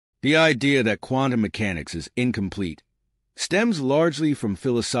The idea that quantum mechanics is incomplete stems largely from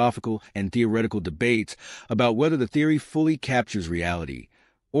philosophical and theoretical debates about whether the theory fully captures reality,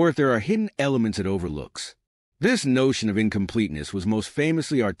 or if there are hidden elements it overlooks. This notion of incompleteness was most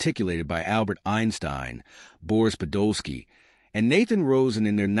famously articulated by Albert Einstein, Boris Podolsky, and Nathan Rosen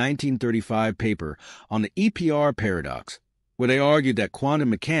in their 1935 paper on the EPR paradox, where they argued that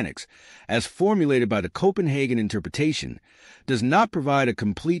quantum mechanics, as formulated by the Copenhagen interpretation, does not provide a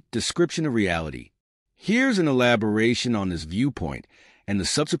complete description of reality. Here's an elaboration on this viewpoint and the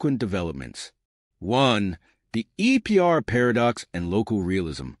subsequent developments. 1. The EPR paradox and local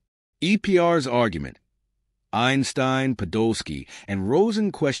realism. EPR's argument. Einstein, Podolsky, and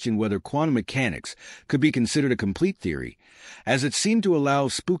Rosen questioned whether quantum mechanics could be considered a complete theory, as it seemed to allow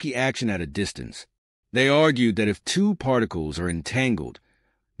spooky action at a distance. They argued that if two particles are entangled,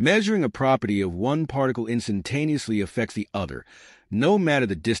 measuring a property of one particle instantaneously affects the other, no matter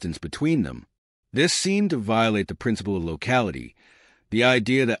the distance between them. This seemed to violate the principle of locality, the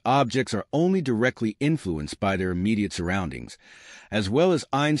idea that objects are only directly influenced by their immediate surroundings, as well as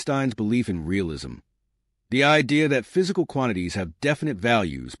Einstein's belief in realism, the idea that physical quantities have definite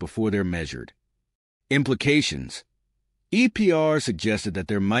values before they're measured. Implications. EPR suggested that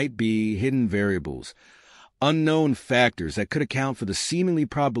there might be hidden variables, unknown factors that could account for the seemingly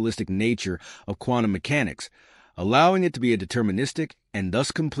probabilistic nature of quantum mechanics, allowing it to be a deterministic and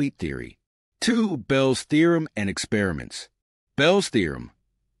thus complete theory. 2. Bell's theorem and experiments. Bell's theorem.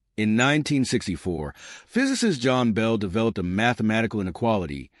 In 1964, physicist John Bell developed a mathematical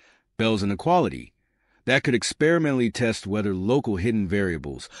inequality, Bell's inequality, that could experimentally test whether local hidden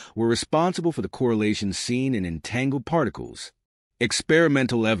variables were responsible for the correlations seen in entangled particles.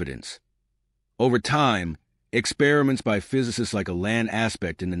 Experimental evidence. Over time, experiments by physicists like Alain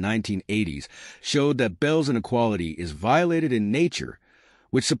Aspect in the 1980s showed that Bell's inequality is violated in nature,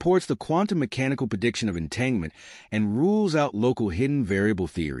 which supports the quantum mechanical prediction of entanglement and rules out local hidden variable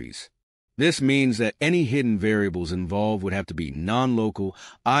theories. This means that any hidden variables involved would have to be non-local,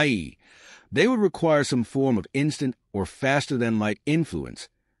 i.e., they would require some form of instant or faster-than-light influence,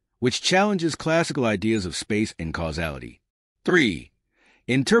 which challenges classical ideas of space and causality. 3.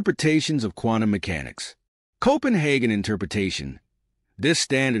 Interpretations of quantum mechanics. Copenhagen interpretation. This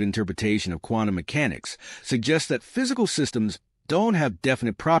standard interpretation of quantum mechanics suggests that physical systems don't have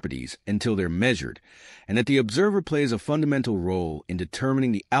definite properties until they're measured, and that the observer plays a fundamental role in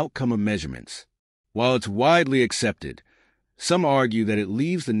determining the outcome of measurements. While it's widely accepted, some argue that it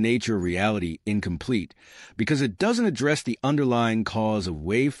leaves the nature of reality incomplete because it doesn't address the underlying cause of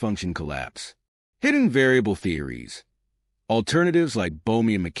wave function collapse. Hidden variable theories. Alternatives like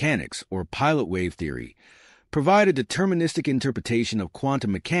Bohmian mechanics or pilot wave theory provide a deterministic interpretation of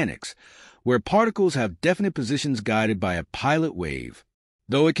quantum mechanics where particles have definite positions guided by a pilot wave.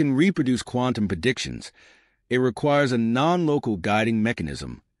 Though it can reproduce quantum predictions, it requires a non-local guiding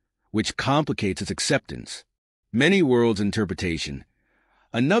mechanism, which complicates its acceptance. Many worlds interpretation.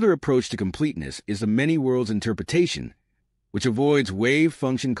 Another approach to completeness is the many worlds interpretation, which avoids wave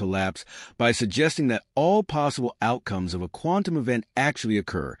function collapse by suggesting that all possible outcomes of a quantum event actually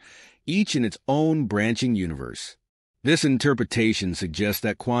occur, each in its own branching universe. This interpretation suggests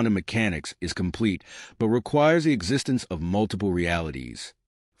that quantum mechanics is complete, but requires the existence of multiple realities.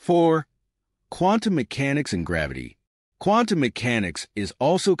 4. Quantum mechanics and gravity. Quantum mechanics is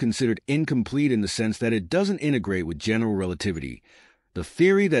also considered incomplete in the sense that it doesn't integrate with general relativity, the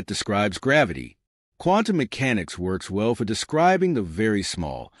theory that describes gravity. Quantum mechanics works well for describing the very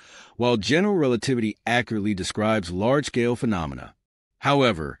small, while general relativity accurately describes large-scale phenomena.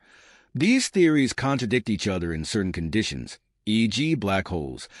 However, these theories contradict each other in certain conditions, e.g. black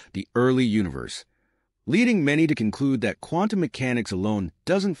holes, the early universe, leading many to conclude that quantum mechanics alone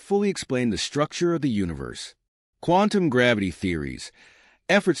doesn't fully explain the structure of the universe. Quantum gravity theories.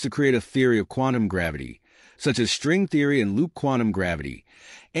 Efforts to create a theory of quantum gravity, such as string theory and loop quantum gravity,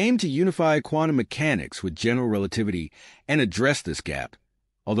 aim to unify quantum mechanics with general relativity and address this gap,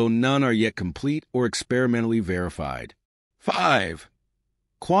 although none are yet complete or experimentally verified. 5.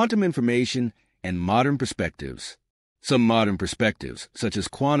 Quantum information and modern perspectives. Some modern perspectives, such as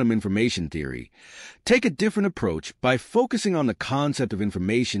quantum information theory, take a different approach by focusing on the concept of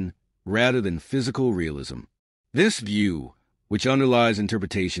information rather than physical realism. This view, which underlies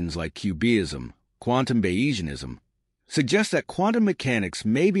interpretations like Cubism, quantum Bayesianism, suggests that quantum mechanics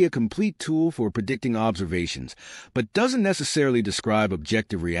may be a complete tool for predicting observations, but doesn't necessarily describe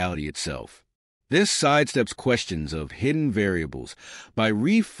objective reality itself. This sidesteps questions of hidden variables by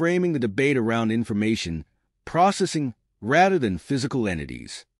reframing the debate around information processing rather than physical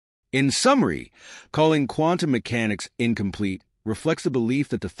entities. In summary, calling quantum mechanics incomplete reflects the belief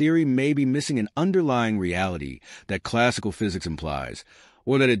that the theory may be missing an underlying reality that classical physics implies,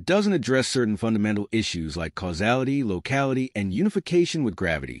 or that it doesn't address certain fundamental issues like causality, locality, and unification with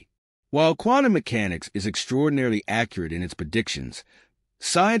gravity. While quantum mechanics is extraordinarily accurate in its predictions,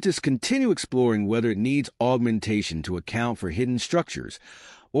 scientists continue exploring whether it needs augmentation to account for hidden structures,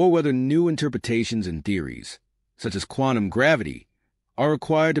 or whether new interpretations and theories, such as quantum gravity, are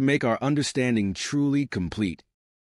required to make our understanding truly complete.